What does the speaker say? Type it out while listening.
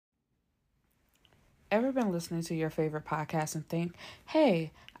Ever been listening to your favorite podcast and think,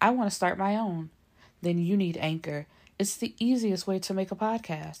 hey, I want to start my own? Then you need Anchor. It's the easiest way to make a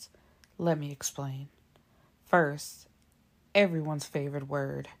podcast. Let me explain. First, everyone's favorite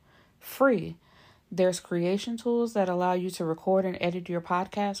word free. There's creation tools that allow you to record and edit your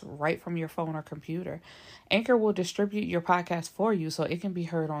podcast right from your phone or computer. Anchor will distribute your podcast for you so it can be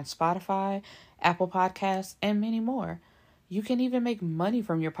heard on Spotify, Apple Podcasts, and many more. You can even make money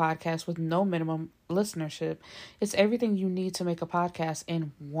from your podcast with no minimum listenership. It's everything you need to make a podcast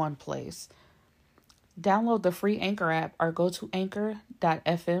in one place. Download the free Anchor app or go to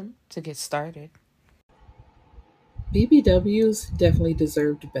anchor.fm to get started. BBWs definitely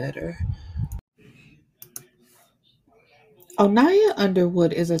deserved better. Onaya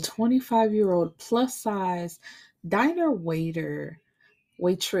Underwood is a 25-year-old plus-size diner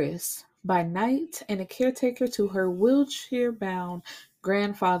waitress by night and a caretaker to her wheelchair-bound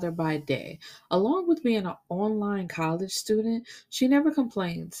grandfather by day. Along with being an online college student, she never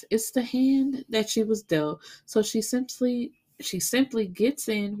complains. It's the hand that she was dealt, so she simply gets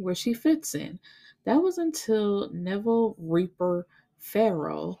in where she fits in. That was until Neville Reaper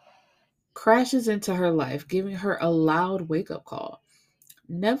Farrell crashes into her life, giving her a loud wake-up call.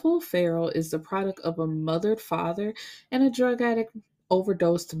 Neville Farrell is the product of a mothered father and a drug addict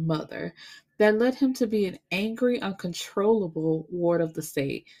overdosed mother that led him to be an angry, uncontrollable ward of the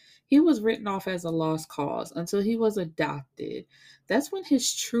state. He was written off as a lost cause until he was adopted. That's when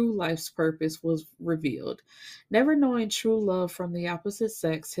his true life's purpose was revealed. Never knowing true love from the opposite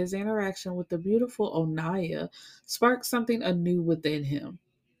sex, his interaction with the beautiful Onaya sparked something anew within him.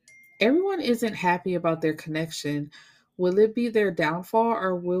 Everyone isn't happy about their connection. Will it be their downfall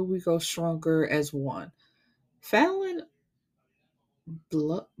or will we go stronger as one? Fallon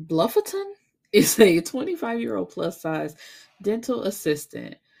Blufferton is a 25-year-old plus size dental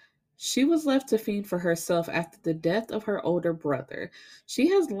assistant. She was left to fend for herself after the death of her older brother. She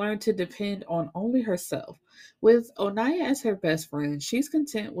has learned to depend on only herself. With Onaya as her best friend, she's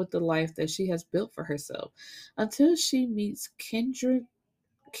content with the life that she has built for herself until she meets Kendrence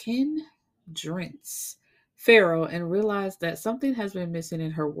Farrell and realized that something has been missing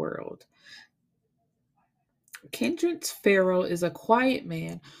in her world. Kendrence Farrell is a quiet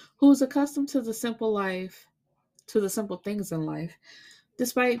man who's accustomed to the simple things in life,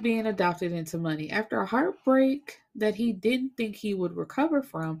 despite being adopted into money. After a heartbreak that he didn't think he would recover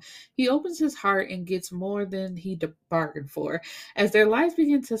from, he opens his heart and gets more than he bargained for. As their lives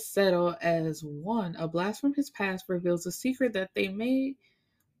begin to settle as one, a blast from his past reveals a secret that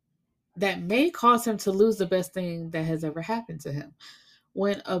may cause him to lose the best thing that has ever happened to him.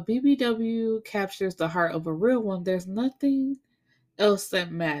 When a BBW captures the heart of a real one, there's nothing else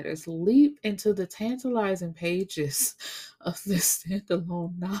that matters. Leap into the tantalizing pages of this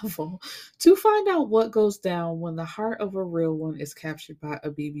standalone novel to find out what goes down when the heart of a real one is captured by a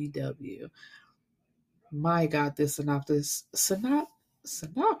BBW. My God, this synopsis.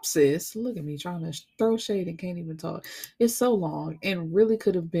 Look at me trying to throw shade and can't even talk. It's so long and really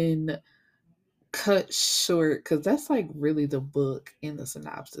could have been cut short because that's like really the book in the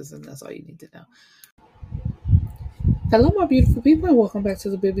synopsis, and that's all you need to know. Hello, my beautiful people, and welcome back to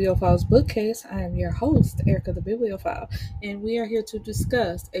the Bibliophiles Bookcase. I am your host, Erica the Bibliophile, and we are here to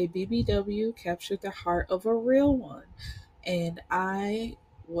discuss a BBW captured the heart of a real one. And I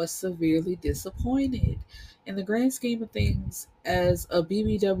was severely disappointed. In the grand scheme of things, as a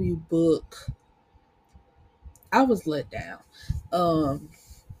BBW book, I was let down. Um,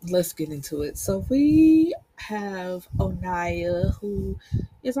 let's get into it. So we have Onaya, who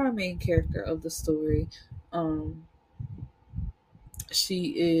is our main character of the story. Um,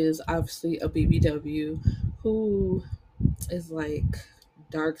 she is obviously a BBW who is like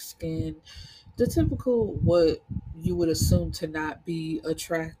dark skinned, the typical what you would assume to not be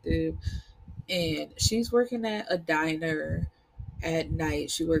attractive. And she's working at a diner at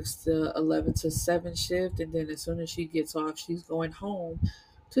night. She works the 11 to 7 shift, and then as soon as she gets off, she's going home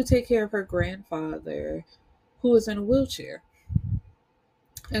to take care of her grandfather who is in a wheelchair.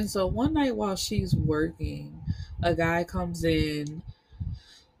 And so one night while she's working, a guy comes in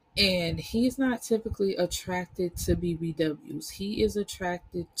and he's not typically attracted to BBWs. He is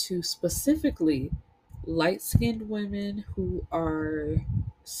attracted to specifically light skinned women who are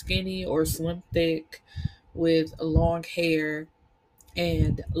skinny or slim thick with long hair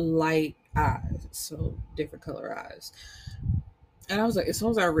and light eyes, so different color eyes. And I was like, as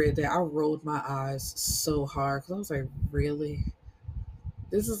soon as I read that, I rolled my eyes so hard because I was like, really?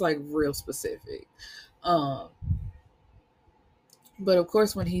 This is like real specific. Um, but of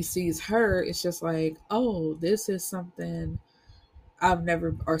course, when he sees her, it's just like, oh, this is something I've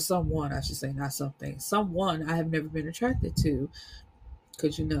never, or someone, I should say, not something, someone I have never been attracted to.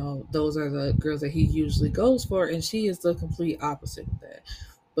 Because, those are the girls that he usually goes for, and she is the complete opposite of that.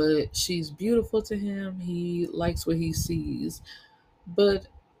 But she's beautiful to him. He likes what he sees. But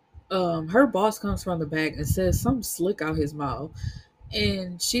her boss comes from the back and says something slick out his mouth,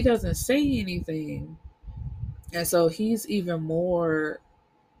 and she doesn't say anything. And so he's even more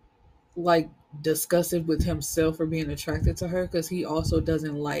like disgusted with himself for being attracted to her because he also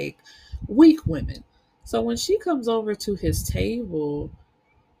doesn't like weak women. So when she comes over to his table,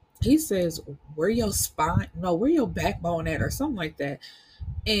 he says, "Where your spine? No, where your backbone at?" or something like that.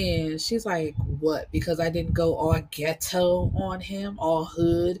 And she's like, "What? Because I didn't go all ghetto on him, all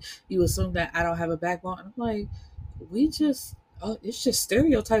hood. You assume that I don't have a backbone?" I'm like, "We just, oh, it's just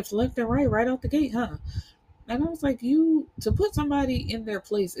stereotypes left and right, right out the gate, huh?" And I was like, "You to put somebody in their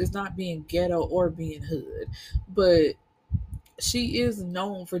place is not being ghetto or being hood, but." She is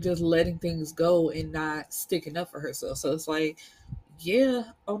known for just letting things go and not sticking up for herself. So it's like, yeah,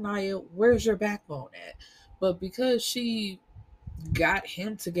 Onaya, where's your backbone at? But because she got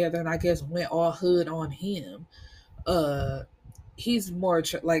him together and I guess went all hood on him, uh he's more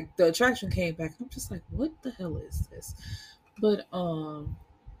like the attraction came back. I'm just like, what the hell is this? But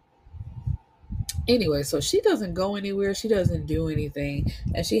anyway, so she doesn't go anywhere, she doesn't do anything,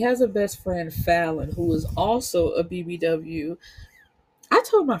 and she has a best friend Fallon who is also a BBW. I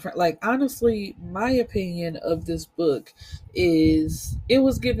told my friend, like, honestly, my opinion of this book is it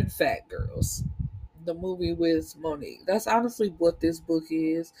was given Fat Girls, the movie with Monique. That's honestly what this book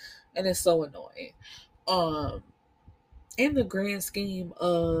is, and it's so annoying. Um, in the grand scheme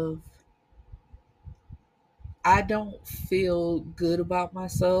of, I don't feel good about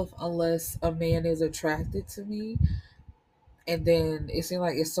myself unless a man is attracted to me. And then it seemed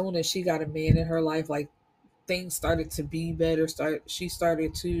like as soon as she got a man in her life, like things started to be better. She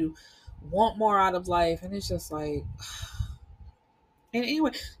started to want more out of life, and it's just like, and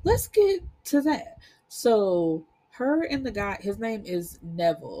anyway, let's get to that. So her and the guy, his name is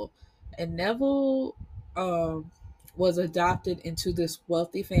Neville, and Neville was adopted into this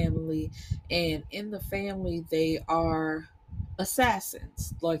wealthy family, and in the family they are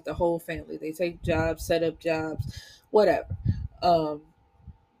assassins, like the whole family. They take jobs, set up jobs, whatever. Um,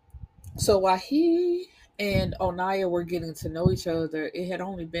 so while he and Onaya were getting to know each other, it had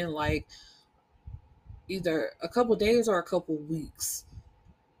only been like either a couple days or a couple weeks.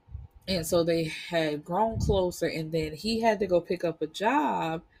 And so they had grown closer, and then he had to go pick up a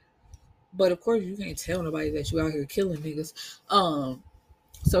job. But of course, you can't tell nobody that you out here killing niggas.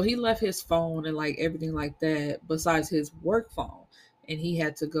 So he left his phone and like everything like that, besides his work phone, and he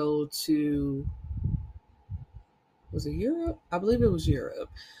had to go to, was it Europe? I believe it was Europe.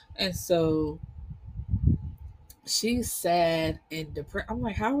 And so she's sad and depressed. I'm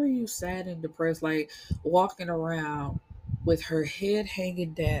like, how are you sad and depressed? Like walking around with her head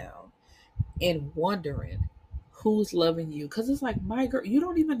hanging down and wondering who's loving you. Because it's like, my girl, you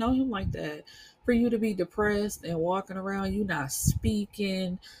don't even know him like that. For you to be depressed and walking around, you not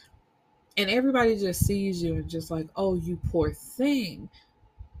speaking, and everybody just sees you and just like, oh, you poor thing.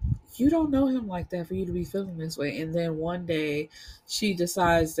 You don't know him like that for you to be feeling this way. And then one day she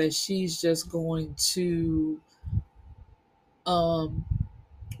decides that she's just going to um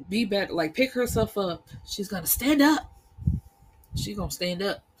be better, like pick herself up. She's gonna stand up. She's gonna stand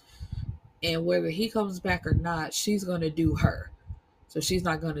up. And whether he comes back or not, she's gonna do her. So she's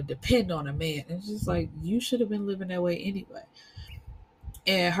not gonna depend on a man. And it's just like, you should have been living that way anyway.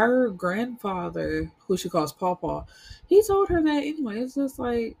 And her grandfather, who she calls Pawpaw, he told her that anyway. It's just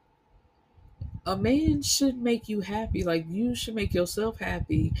like, a man should make you happy. Like, you should make yourself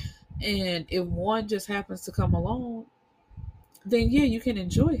happy. And if one just happens to come along, then yeah, you can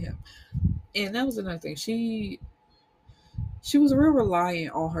enjoy him. And that was another thing. She was real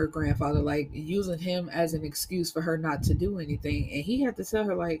reliant on her grandfather, like using him as an excuse for her not to do anything. And he had to tell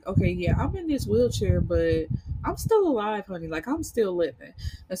her, like, okay, yeah, I'm in this wheelchair, but I'm still alive, honey. Like, I'm still living.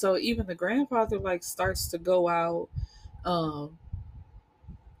 And so even the grandfather like starts to go out, um,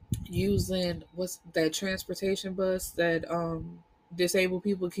 using what's that transportation bus that disabled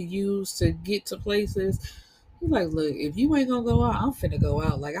people can use to get to places. He's like, look, if you ain't gonna go out, I'm finna go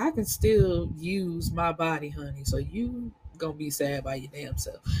out. Like, I can still use my body, honey. So you gonna be sad by your damn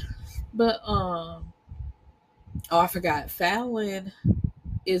self. But oh, I forgot. Fallon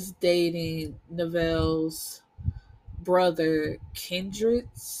is dating Nivelle's brother,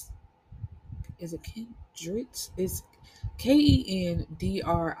 Kendritz. Is it Kendritz? It's Kendrinch.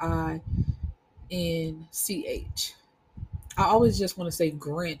 I always just want to say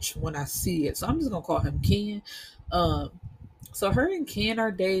Grinch when I see it, so I'm just gonna call him Ken. Um, So her and Ken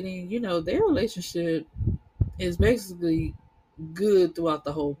are dating. Their relationship is basically good throughout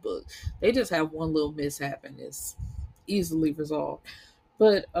the whole book. They just have one little mishap and it's easily resolved.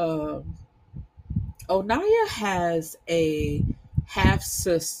 But Onaya has a half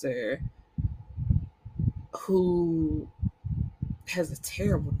sister who has a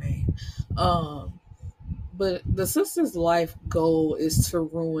terrible name. Um, but the sister's life goal is to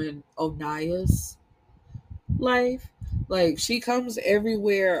ruin Onaya's life. Like she comes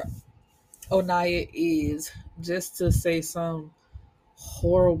everywhere Onaya is just to say some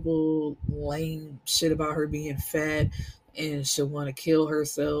horrible, lame shit about her being fat and she'll want to kill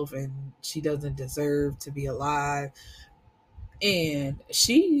herself and she doesn't deserve to be alive. And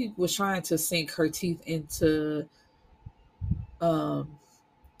she was trying to sink her teeth into um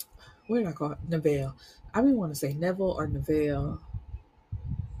what did I call it? Neville. I didn't want to say Neville or Neville.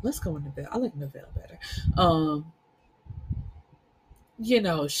 Let's go with Neville. I like Neville better. Um,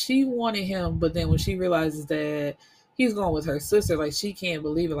 she wanted him, but then when she realizes that he's going with her sister, like she can't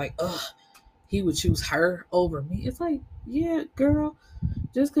believe it, like, ugh, he would choose her over me. It's like, yeah, girl,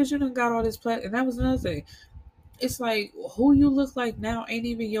 just because you done got all this plat, and that was another thing. It's like who you look like now ain't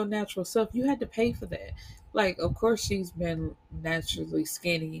even your natural self. You had to pay for that. Like, of course, she's been naturally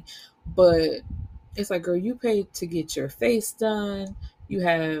skinny, but it's like, girl, you paid to get your face done. You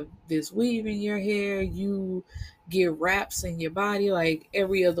have this weave in your hair. You get wraps in your body like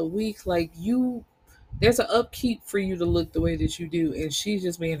every other week. Like, there's an upkeep for you to look the way that you do. And she's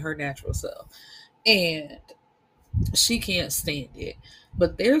just being her natural self. And she can't stand it.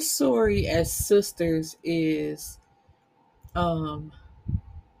 But their story as sisters is um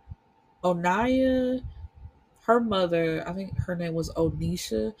Onaya, her mother, I think her name was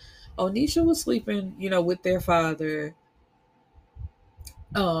Onisha. Onisha was sleeping, with their father.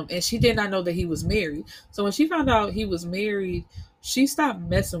 And she did not know that he was married. So when she found out he was married, she stopped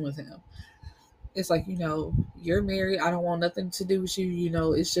messing with him. It's like, you're married. I don't want nothing to do with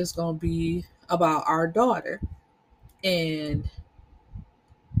you. It's just gonna be about our daughter. And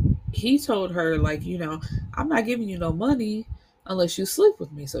he told her, like, I'm not giving you no money unless you sleep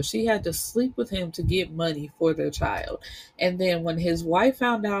with me. So she had to sleep with him to get money for their child. And then when his wife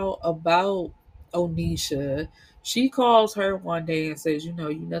found out about Onisha, she calls her one day and says, you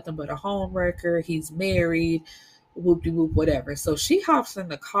nothing but a home wrecker. He's married, whoop de whoop, whatever. So she hops in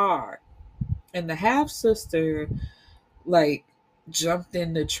the car, and the half sister, like, jumped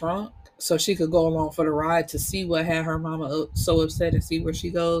in the trunk so she could go along for the ride to see what had her mama so upset and see where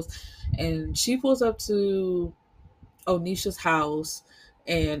she goes. And she pulls up to Onisha's house,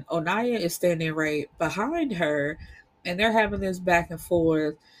 and Onaya is standing right behind her, and they're having this back and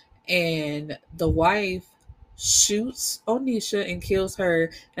forth. And the wife shoots Onisha and kills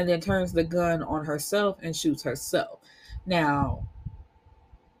her, and then turns the gun on herself and shoots herself. Now,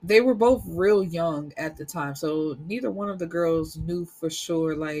 they were both real young at the time, so neither one of the girls knew for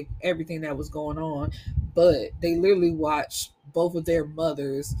sure like everything that was going on, but they literally watched both of their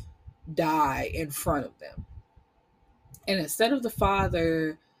mothers die in front of them. And instead of the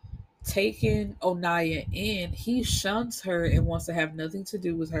father taking Onaya in, he shuns her and wants to have nothing to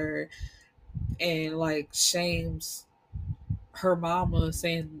do with her, and like shames her mama,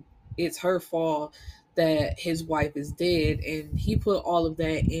 saying it's her fault that his wife is dead. And he put all of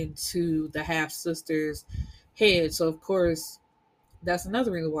that into the half sister's head. So of course that's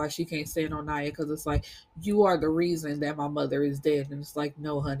another reason why she can't stand on Naya, because it's like, you are the reason that my mother is dead. And it's like,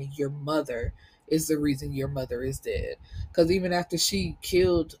 no, honey, your mother is the reason your mother is dead. Because even after she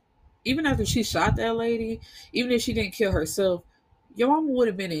shot that lady, even if she didn't kill herself, your mama would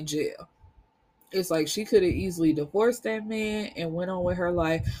have been in jail. It's like she could have easily divorced that man and went on with her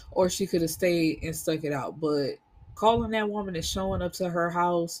life, or she could have stayed and stuck it out. But calling that woman and showing up to her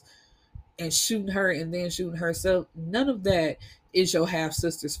house and shooting her and then shooting herself, none of that is your half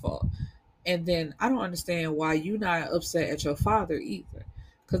sister's fault. And then I don't understand why you not upset at your father either.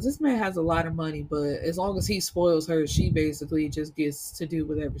 Because this man has a lot of money, but as long as he spoils her, she basically just gets to do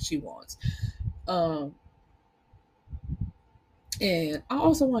whatever she wants. Um, and I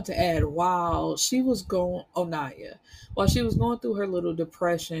also want to add, while she was going through her little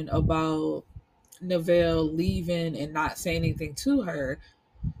depression about Neville leaving and not saying anything to her,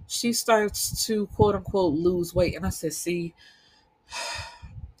 she starts to quote unquote lose weight. And I said, see,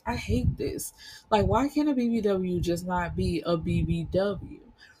 I hate this. Like, why can't a BBW just not be a BBW?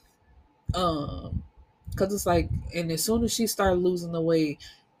 Because it's like, and as soon as she started losing the weight,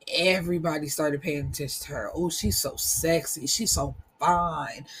 everybody started paying attention to her. Oh, she's so sexy. She's so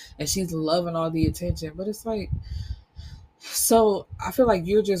fine. And she's loving all the attention. But it's like, so I feel like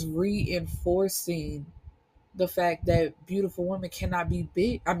you're just reinforcing the fact that beautiful women cannot be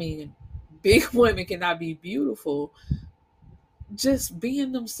big. I mean, big women cannot be beautiful, just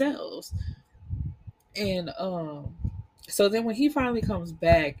being themselves. And so then when he finally comes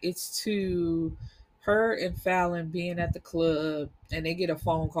back, it's to her and Fallon being at the club, and they get a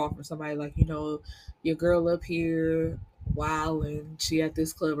phone call from somebody like, your girl up here wilding, she at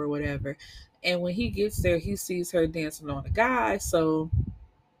this club or whatever. And when he gets there, he sees her dancing on a guy. So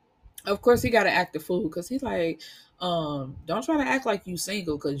of course he got to act the fool because he's like, don't try to act like you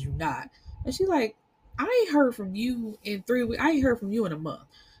single because you not. And she's like, I ain't heard from you in 3 weeks. I ain't heard from you in a month.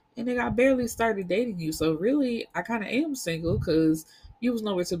 And then I barely started dating you. So really, I kind of am single because you was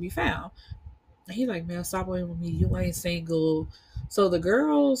nowhere to be found. And he's like, man, stop playing with me. You ain't single. So the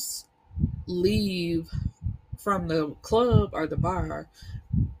girls leave from the club or the bar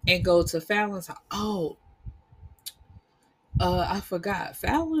and go to Fallon's house. Oh, I forgot.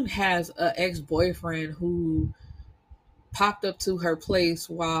 Fallon has an ex boyfriend who popped up to her place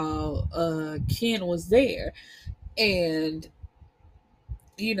while Ken was there. And,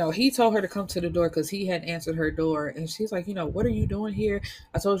 he told her to come to the door because he hadn't answered her door. And she's like, what are you doing here?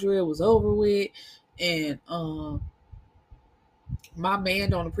 I told you it was over with. And my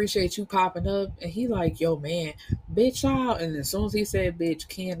man don't appreciate you popping up. And he like, yo, man, bitch out. And as soon as he said bitch,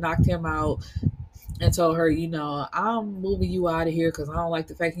 Ken knocked him out and told her, I'm moving you out of here because I don't like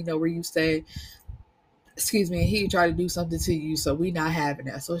the fact you know where you stay. Excuse me, he tried to do something to you, so we not having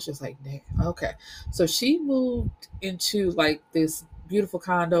that. So it's just like, damn, okay. So she moved into like this beautiful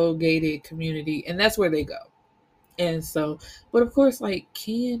condo gated community, and that's where they go. And so, but of course, like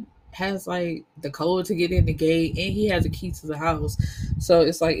Ken has like the code to get in the gate, and he has a key to the house. So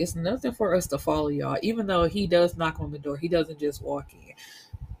it's like it's nothing for us to follow y'all. Even though he does knock on the door, he doesn't just walk in.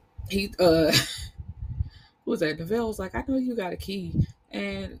 He who was that? Neville was like, I know you got a key.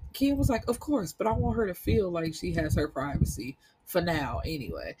 And Kim was like, of course, but I want her to feel like she has her privacy for now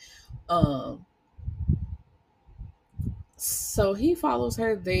anyway. Um, so he follows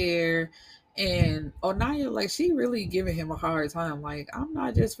her there, and Onaya, like, she really giving him a hard time. Like, I'm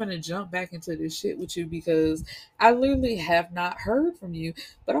not just gonna jump back into this shit with you because I literally have not heard from you.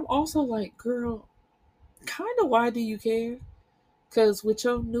 But I'm also like, girl, kind of why do you care? Because with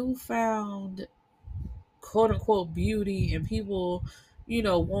your newfound quote unquote beauty and people,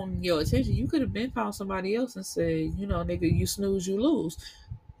 wanting your attention, you could have been found somebody else and said, nigga, you snooze, you lose.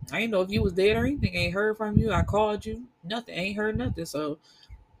 I ain't know if you was dead or anything. Ain't heard from you. I called you. Nothing. Ain't heard nothing. So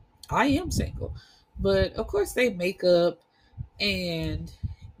I am single. But of course they make up and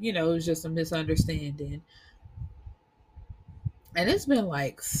it was just a misunderstanding. And it's been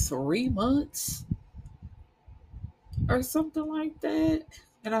like 3 months or something like that.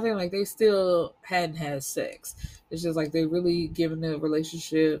 And I think like they still hadn't had sex. It's just like they really given the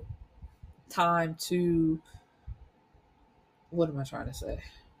relationship time to, what am I trying to say?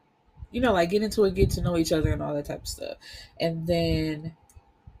 Like get into it, get to know each other and all that type of stuff. And then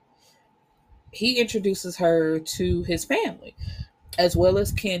he introduces her to his family as well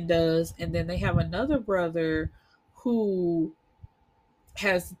as Ken does. And then they have another brother who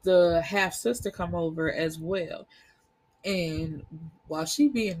has the half sister come over as well. And while she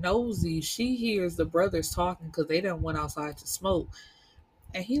being nosy, she hears the brothers talking because they done went outside to smoke.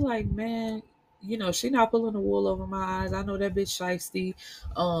 And he like, man, she not pulling the wool over my eyes. I know that bitch shiesty.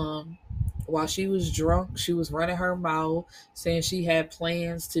 While she was drunk, she was running her mouth, saying she had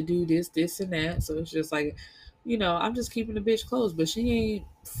plans to do this, this, and that. So it's just like, I'm just keeping the bitch close, but she ain't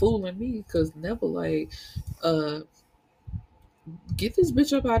fooling me because never like, uh, get this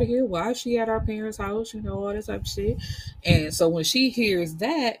bitch up out of here. Why is she at our parents' house? All that type of shit. And so when she hears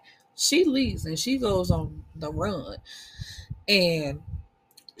that, she leaves and she goes on the run. And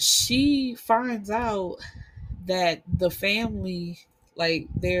she finds out that the family, like,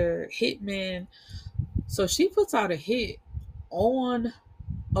 they're hitmen. So she puts out a hit on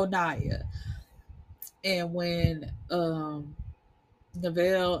Onaya. And when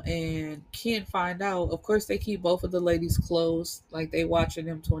Neville and Ken find out, of course they keep both of the ladies close, like they watching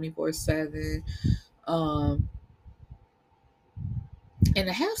them 24/7. Um and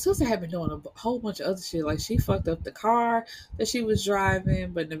the half sister had been doing a whole bunch of other shit. Like she fucked up the car that she was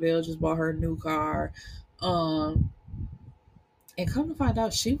driving, but Neville just bought her a new car. Um and come to find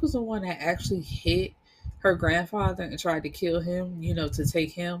out, she was the one that actually hit her grandfather and tried to kill him, to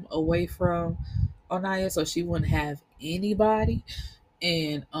take him away from Onaya so she wouldn't have anybody.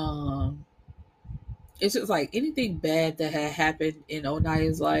 And it's just like anything bad that had happened in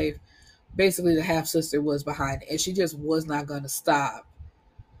Onaya's life, basically the half sister was behind it, and she just was not going to stop.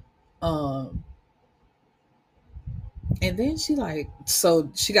 Um, And then she like,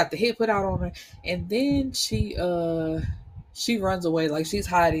 so she got the hit put out on her, and then she runs away, like she's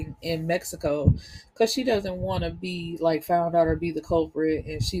hiding in Mexico because she doesn't want to be like found out or be the culprit,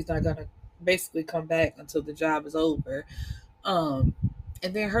 and she's not gonna basically come back until the job is over. um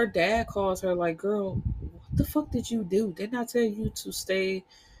and then her dad calls her like, girl, what the fuck did you do? Didn't I tell you to stay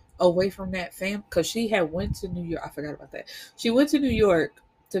away from that fam? Because she had went to New York. I forgot about that. She went to New York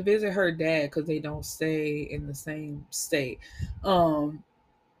to visit her dad because they don't stay in the same state. um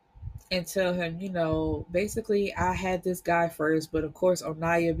and tell him, basically, I had this guy first, but of course,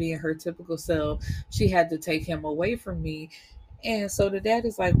 Onaya being her typical self, she had to take him away from me. And so the dad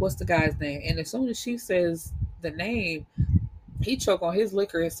is like, what's the guy's name? And as soon as she says the name, he choke on his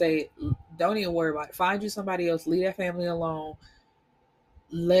liquor and say, don't even worry about it. Find you somebody else. Leave that family alone.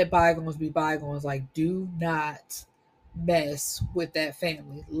 Let bygones be bygones. Like, do not mess with that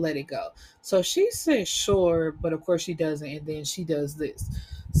family. Let it go. So she says sure, but of course she doesn't. And then she does this.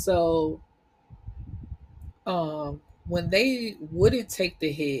 So when they wouldn't take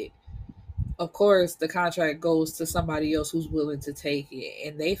the hit, of course the contract goes to somebody else who's willing to take it.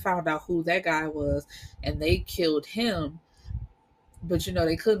 And they found out who that guy was, and they killed him. But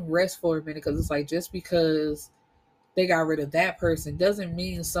they couldn't rest for a minute because it's like, just because they got rid of that person doesn't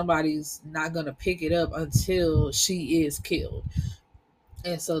mean somebody's not gonna pick it up until she is killed.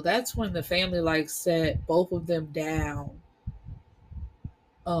 And so that's when the family like set both of them down,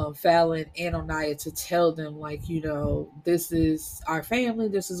 Fallon and Onaya, to tell them like, this is our family,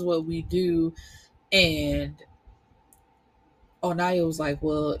 this is what we do. And Onaya was like,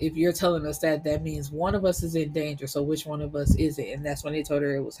 well, if you're telling us that, that means one of us is in danger. So which one of us is it? And that's when they told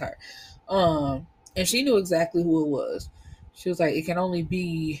her it was her. And she knew exactly who it was. She was like, it can only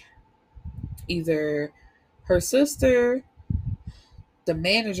be either her sister, the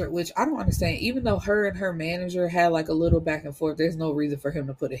manager, which I don't understand. Even though her and her manager had like a little back and forth, there's no reason for him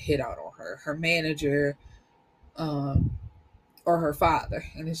to put a hit out on her. Her manager, um, or her father.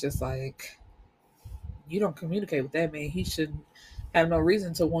 And it's just like, you don't communicate with that man. He shouldn't have no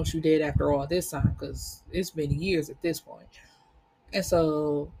reason to want you dead after all this time, because it's been years at this point. And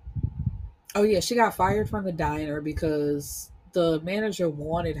so, oh yeah, she got fired from the diner because the manager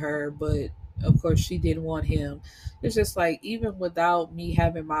wanted her, but of course she didn't want him. It's just like, even without me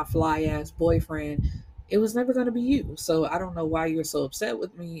having my fly ass boyfriend, it was never going to be you. So I don't know why you're so upset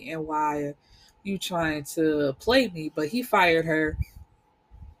with me and why you trying to play me. But he fired her,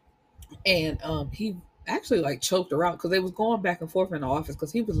 and he actually like choked her out because they was going back and forth in the office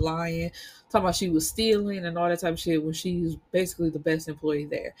because he was lying, talking about she was stealing and all that type of shit when she's basically the best employee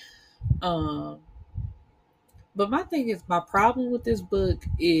there. um but my thing is, my problem with this book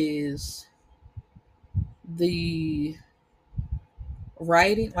is the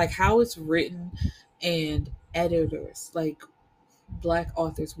writing, like how it's written, and editors. Like, black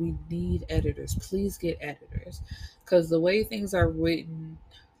authors, we need editors. Please get editors, because the way things are written,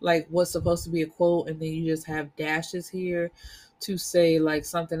 like what's supposed to be a quote and then you just have dashes here to say like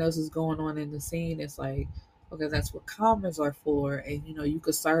something else is going on in the scene. It's like, okay, that's what commas are for. And you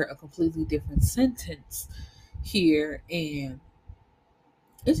could start a completely different sentence here, and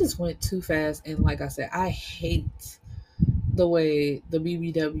it just went too fast. And like I said, I hate the way the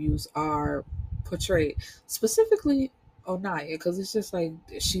BBWs are portrayed, specifically Onaya, because it's just like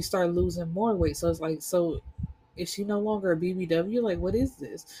she started losing more weight. So it's like, so is she no longer a BBW? Like, what is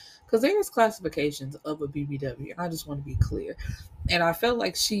this? Because there's classifications of a BBW, and I just want to be clear. And I felt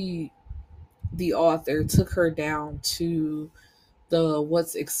like the author, took her down to the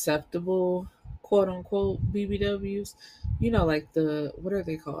what's acceptable, quote unquote, BBWs. Like the, what are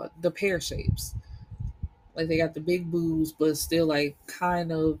they called? The pear shapes. Like they got the big boobs, but still like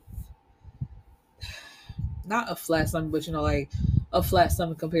kind of not a flat stomach, but like a flat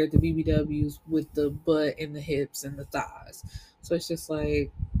stomach compared to BBWs with the butt and the hips and the thighs. So it's just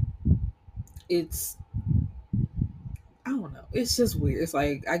like, it's, I don't know. It's just weird. It's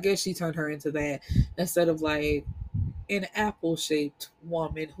like, I guess she turned her into that instead of like an apple shaped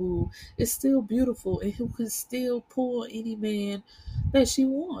woman who is still beautiful and who can still pull any man that she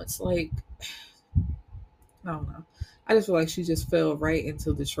wants. Like, I don't know. I just feel like she just fell right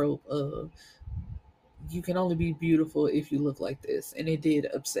into the trope of, you can only be beautiful if you look like this, and it did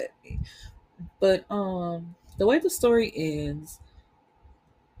upset me. But the way the story ends,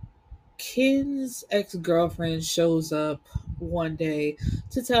 Ken's ex-girlfriend shows up one day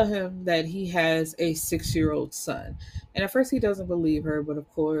to tell him that he has a 6-year-old son. And at first he doesn't believe her, but of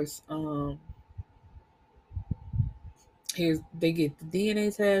course, here's they get the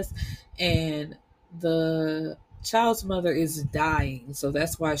DNA test, and the child's mother is dying, so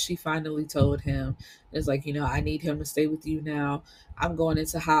that's why she finally told him, it's like, I need him to stay with you now. I'm going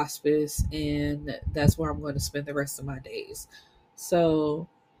into hospice, and that's where I'm going to spend the rest of my days. So,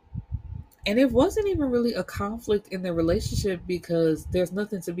 and it wasn't even really a conflict in the relationship because there's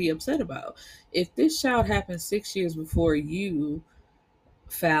nothing to be upset about. If this child happened 6 years before you,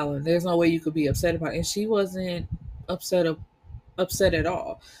 Fallon, there's no way you could be upset about it. And she wasn't upset upset at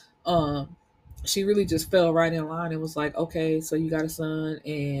all. Um, she really just fell right in line and was like, okay, so you got a son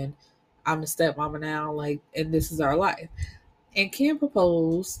and I'm the stepmama now, like, and this is our life. And Kim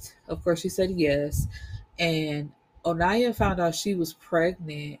proposed. Of course, she said yes. And Onaya found out she was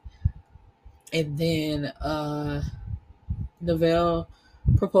pregnant, and then Novelle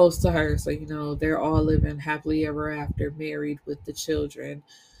proposed to her. So, they're all living happily ever after, married with the children.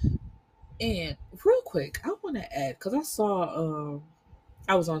 And real quick, I want to add, because I saw,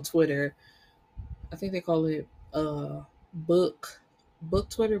 I was on Twitter. I think they call it book book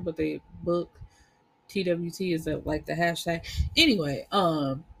Twitter, but they book TWT is that like the hashtag. Anyway,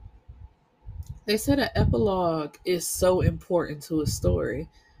 they said an epilogue is so important to a story.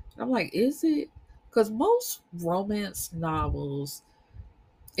 And I'm like, is it? Because most romance novels,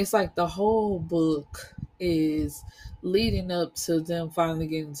 it's like the whole book is leading up to them finally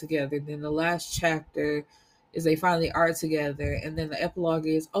getting together. Then the last chapter is they finally are together, and then the epilogue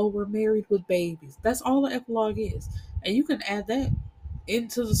is, oh, we're married with babies. That's all the epilogue is, and you can add that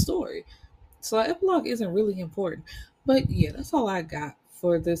into the story. So the epilogue isn't really important. But yeah, that's all I got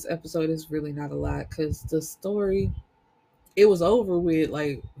for this episode. Is really not a lot because the story, it was over with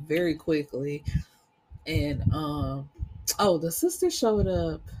like very quickly. And oh, the sister showed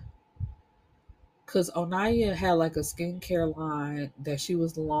up because Onaya had like a skincare line that she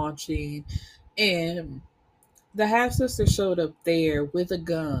was launching, and the half sister showed up there with a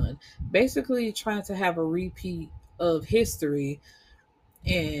gun, basically trying to have a repeat of history.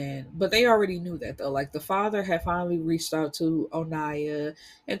 And but they already knew that though. Like the father had finally reached out to Onaya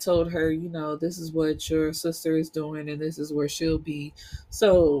and told her, this is what your sister is doing and this is where she'll be.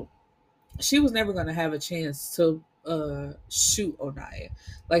 So she was never going to have a chance to shoot Onaya.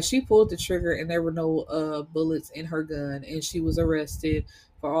 Like she pulled the trigger and there were no bullets in her gun, and she was arrested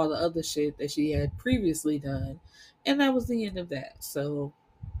for all the other shit that she had previously done. And that was the end of that. So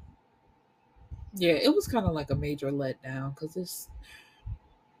yeah, it was kind of like a major letdown because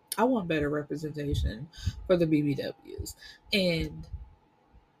I want better representation for the BBWs. And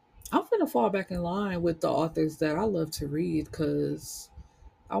I'm going to fall back in line with the authors that I love to read because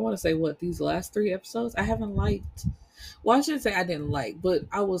I want to say what these last three episodes I haven't liked. Well, I shouldn't say I didn't like, but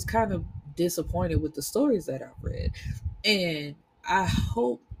I was kind of disappointed with the stories that I've read. And I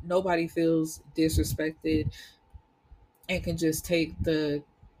hope nobody feels disrespected and can just take the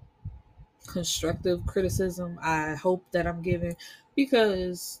constructive criticism I hope that I'm giving,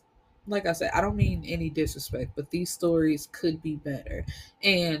 because like I said, I don't mean any disrespect, but these stories could be better.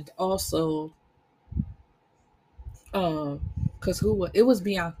 And also because it was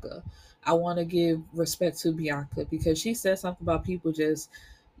Bianca. I want to give respect to Bianca because she said something about people just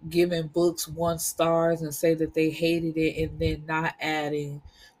giving books 1 stars and say that they hated it and then not adding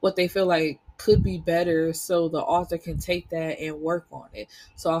what they feel like could be better so the author can take that and work on it.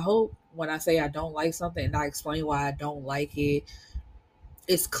 So I hope when I say I don't like something and I explain why I don't like it,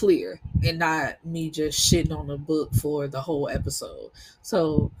 it's clear and not me just shitting on the book for the whole episode.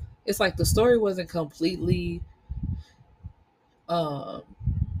 So it's like the story wasn't completely um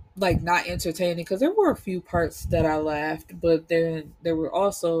like not entertaining because there were a few parts that I laughed, but then there were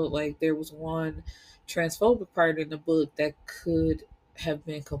also like there was one transphobic part in the book that could have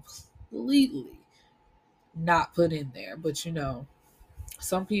been completely not put in there. But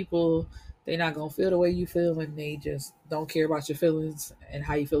some people, they're not gonna feel the way you feel and they just don't care about your feelings and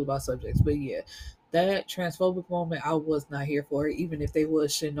how you feel about subjects. But yeah, that transphobic moment I was not here for it. Even if they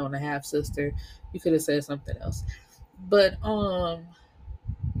was shitting on the half sister, you could have said something else. But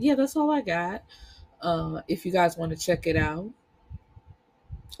yeah, that's all I got. If you guys want to check it out,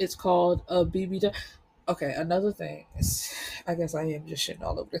 it's called BBW. Okay, another thing is, I guess I am just shitting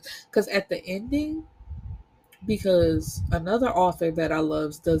all over this because at the ending, because another author that I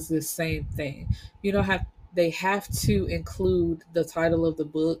love does this same thing. Have they have to include the title of the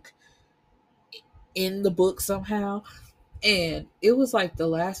book in the book somehow, and it was like the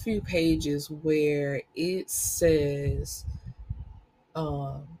last few pages where it says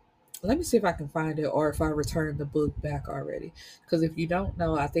um let me see if I can find it or if I returned the book back already. Because if you don't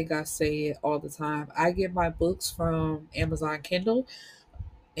know, I think I say it all the time. I get my books from Amazon Kindle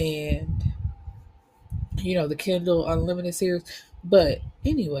and, the Kindle Unlimited series. But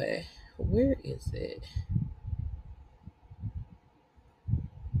anyway, where is it?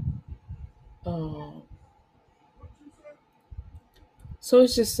 Um, so it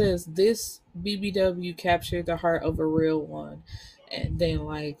just says this BBW captured the heart of a real one, and then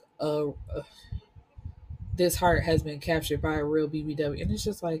like this heart has been captured by a real BBW, and it's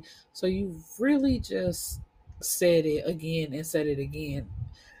just like, so you really just said it again and said it again,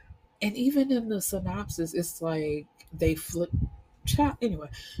 and even in the synopsis, it's like they flip. Anyway,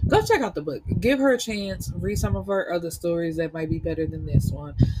 go check out the book. Give her a chance. Read some of her other stories that might be better than this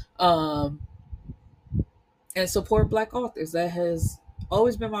one. Um, and support Black authors. That has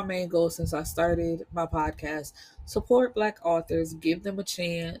always been my main goal since I started my podcast. Support Black authors, give them a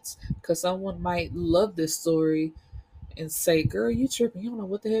chance, because someone might love this story and say, "Girl, you tripping? You don't know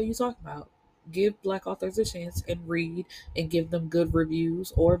what the hell you talking about." Give Black authors a chance and read and give them good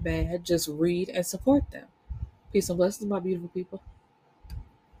reviews or bad. Just read and support them. Peace and blessings, my beautiful people.